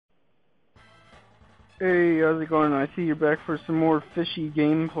Hey, how's it going? I see you're back for some more fishy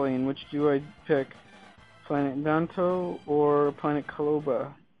gameplay. And which do I pick? Planet Danto or Planet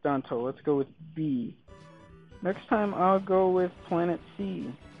Kaloba? Danto. Let's go with B. Next time I'll go with Planet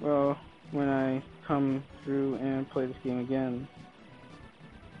C. Well, when I come through and play this game again.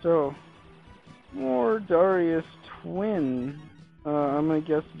 So, more Darius Twin. I'm gonna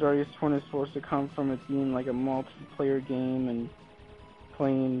guess Darius Twin is supposed to come from it being like a multiplayer game and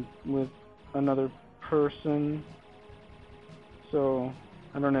playing with another person. So,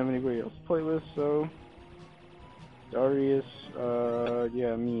 I don't have anybody else to play with, so Darius,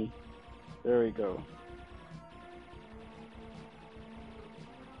 yeah, me. There we go.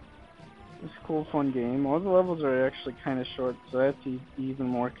 It's a cool, fun game. All the levels are actually kind of short, so that's even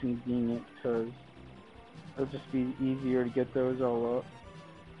more convenient, because it'll just be easier to get those all up.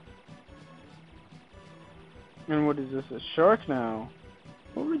 And what is this, a shark now?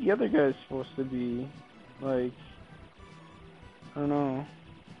 What were the other guys supposed to be? Like, I don't know.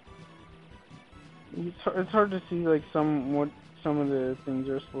 It's hard to see like what some of the things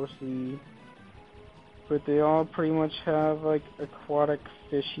are supposed to be, but they all pretty much have like aquatic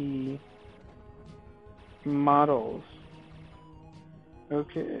fishy models.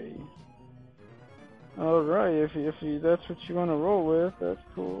 Okay. Alright, if that's what you want to roll with, that's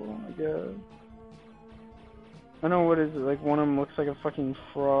cool, I guess. I know, what is it, like one of them looks like a fucking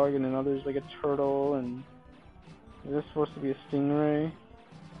frog and another's like a turtle, and is this supposed to be a stingray?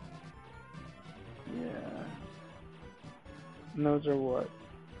 Yeah. And those are what?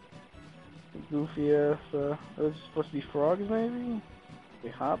 Goofy ass, those supposed to be frogs maybe?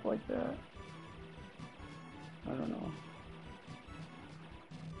 They hop like that? I don't know.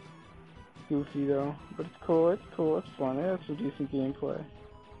 Goofy though, but it's cool, it's fun, it has some decent gameplay.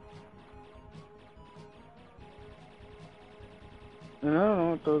 And I don't know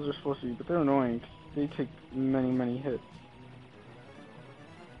what those are supposed to be, but they're annoying, 'cause they take many hits.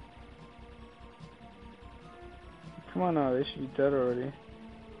 Come on now, they should be dead already.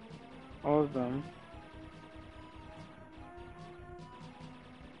 All of them.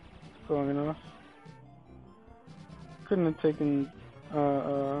 It's long enough. Couldn't have taken,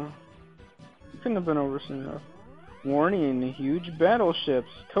 couldn't have been over soon enough. Warning, huge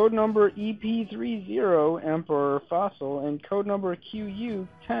battleships. Code number EP30, Emperor Fossil, and code number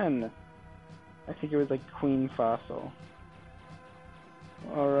QU10. I think it was like Queen Fossil.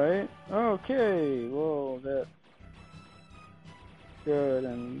 Alright. Okay, whoa, that's good.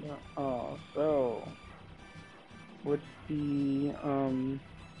 And, so, what's the,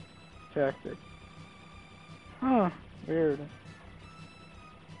 tactic? Huh, weird.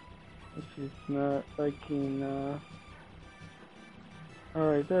 This is not liking,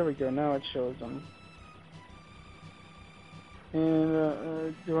 alright, there we go, now it shows them.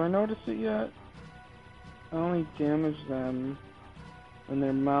 And, do I notice it yet? I only damage them when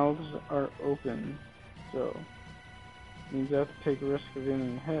their mouths are open, so it means I have to take a risk of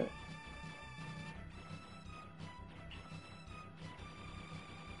getting hit.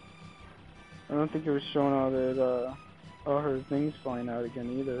 I don't think it was showing all that, all her things flying out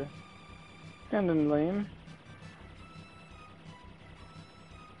again either. Kinda lame.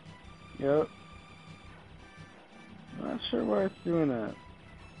 Yep. Not sure why it's doing that.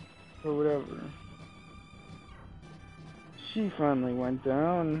 But whatever. She finally went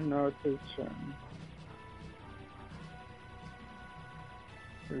down, now it's his turn.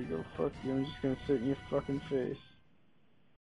 There you go, fuck you, I'm just gonna sit in your fucking face.